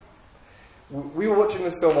We were watching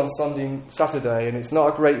this film on Saturday, and it's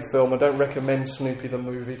not a great film. I don't recommend Snoopy the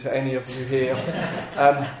movie to any of you here.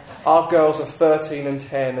 Our girls are 13 and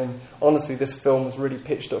 10, and honestly, this film was really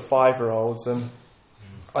pitched at 5-year-olds. And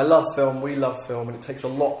I love film, we love film, and it takes a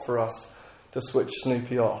lot for us to switch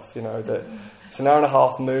Snoopy off. You know, that it's an hour and a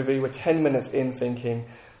half movie. We're 10 minutes in thinking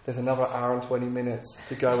there's another hour and 20 minutes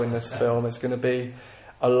to go in this film. It's going to be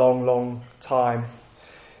a long, long time.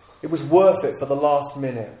 It was worth it for the last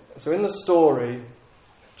minute. So in the story,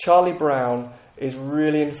 Charlie Brown is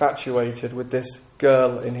really infatuated with this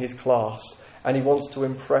girl in his class, and he wants to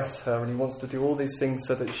impress her, and he wants to do all these things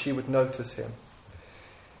so that she would notice him.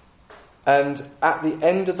 And at the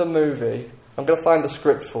end of the movie, I'm going to find the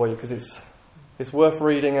script for you because it's worth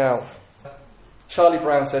reading out. Charlie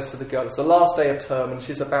Brown says to the girl, it's the last day of term and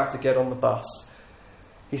she's about to get on the bus.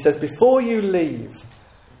 He says, before you leave,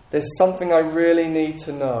 there's something I really need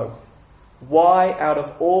to know. Why, out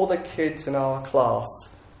of all the kids in our class,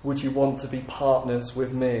 would you want to be partners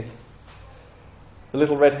with me? The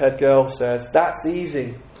little red-haired girl says, that's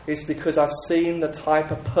easy. It's because I've seen the type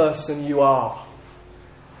of person you are.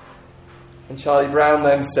 And Charlie Brown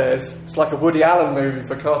then says, it's like a Woody Allen movie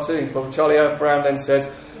for cartoons, but Charlie Brown then says,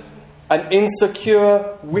 an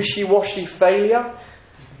insecure, wishy-washy failure?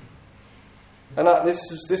 And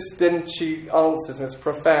then she answers, and it's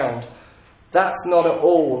profound. That's not at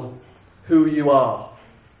all who you are.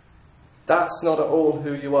 That's not at all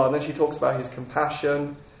who you are. And then she talks about his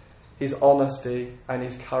compassion, his honesty, and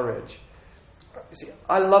his courage. See,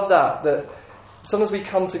 I love that sometimes we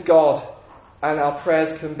come to God and our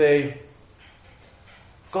prayers can be,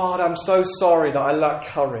 God, I'm so sorry that I lack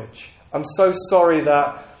courage. I'm so sorry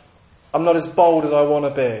that I'm not as bold as I want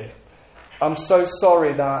to be. I'm so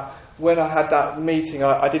sorry that when I had that meeting,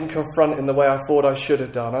 I didn't confront it in the way I thought I should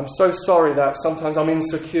have done. I'm so sorry that sometimes I'm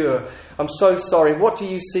insecure. I'm so sorry. What do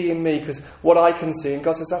you see in me? Because what I can see, and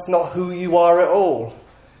God says, that's not who you are at all.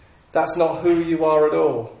 That's not who you are at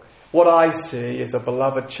all. What I see is a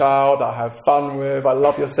beloved child I have fun with. I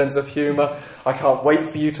love your sense of humour. I can't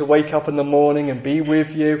wait for you to wake up in the morning and be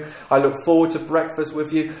with you. I look forward to breakfast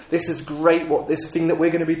with you. This is great, this thing that we're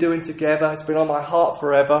going to be doing together. It's been on my heart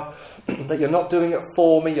forever. That you're not doing it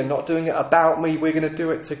for me. You're not doing it about me. We're going to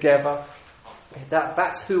do it together.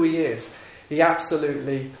 That's who he is. He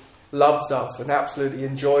absolutely loves us and absolutely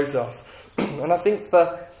enjoys us. And I think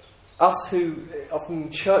for us who, often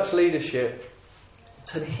church leadership,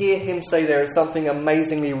 to hear him say there is something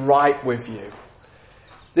amazingly right with you.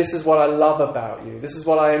 This is what I love about you. This is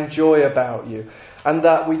what I enjoy about you. And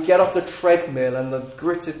that we get off the treadmill and the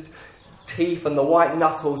gritted teeth and the white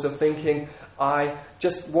knuckles of thinking, I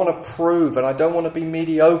just want to prove and I don't want to be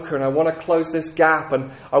mediocre and I want to close this gap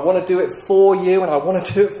and I want to do it for you and I want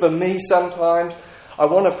to do it for me sometimes. I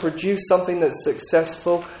want to produce something that's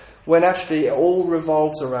successful, when actually it all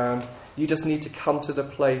revolves around you just need to come to the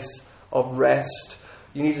place of rest.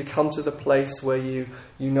 You need to come to the place where you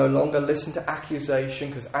no longer listen to accusation,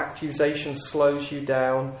 because accusation slows you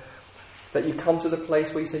down. That you come to the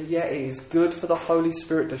place where you say, yeah, it is good for the Holy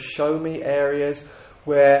Spirit to show me areas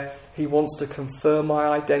where he wants to confirm my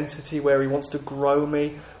identity, where he wants to grow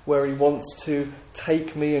me, where he wants to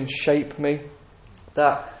take me and shape me.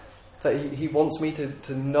 That he wants me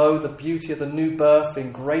to know the beauty of the new birth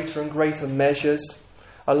in greater and greater measures.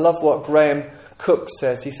 I love what Graham Cook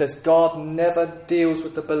says. He says, God never deals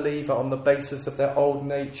with the believer on the basis of their old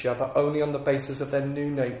nature, but only on the basis of their new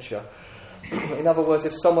nature. In other words,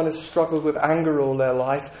 if someone has struggled with anger all their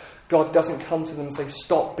life, God doesn't come to them and say,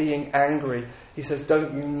 stop being angry. He says,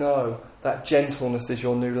 don't you know that gentleness is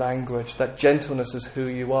your new language? That gentleness is who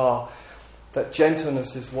you are. That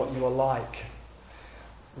gentleness is what you are like.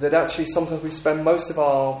 That actually sometimes we spend most of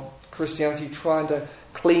our Christianity trying to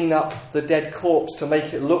clean up the dead corpse to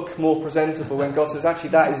make it look more presentable, when God says, actually,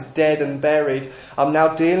 that is dead and buried. I'm now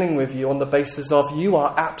dealing with you on the basis of you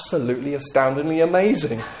are absolutely astoundingly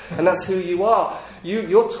amazing. And that's who you are.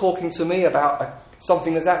 You're talking to me about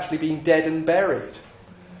something that's actually been dead and buried.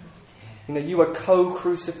 You know, you are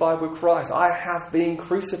co-crucified with Christ. I have been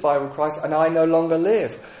crucified with Christ and I no longer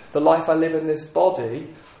live. The life I live in this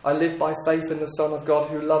body, I live by faith in the Son of God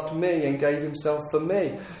who loved me and gave himself for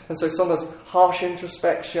me. And so sometimes harsh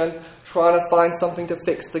introspection, trying to find something to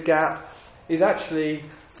fix the gap, is actually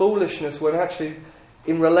foolishness, when actually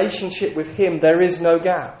in relationship with him there is no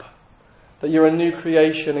gap. That you're a new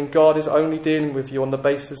creation and God is only dealing with you on the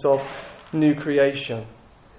basis of new creation.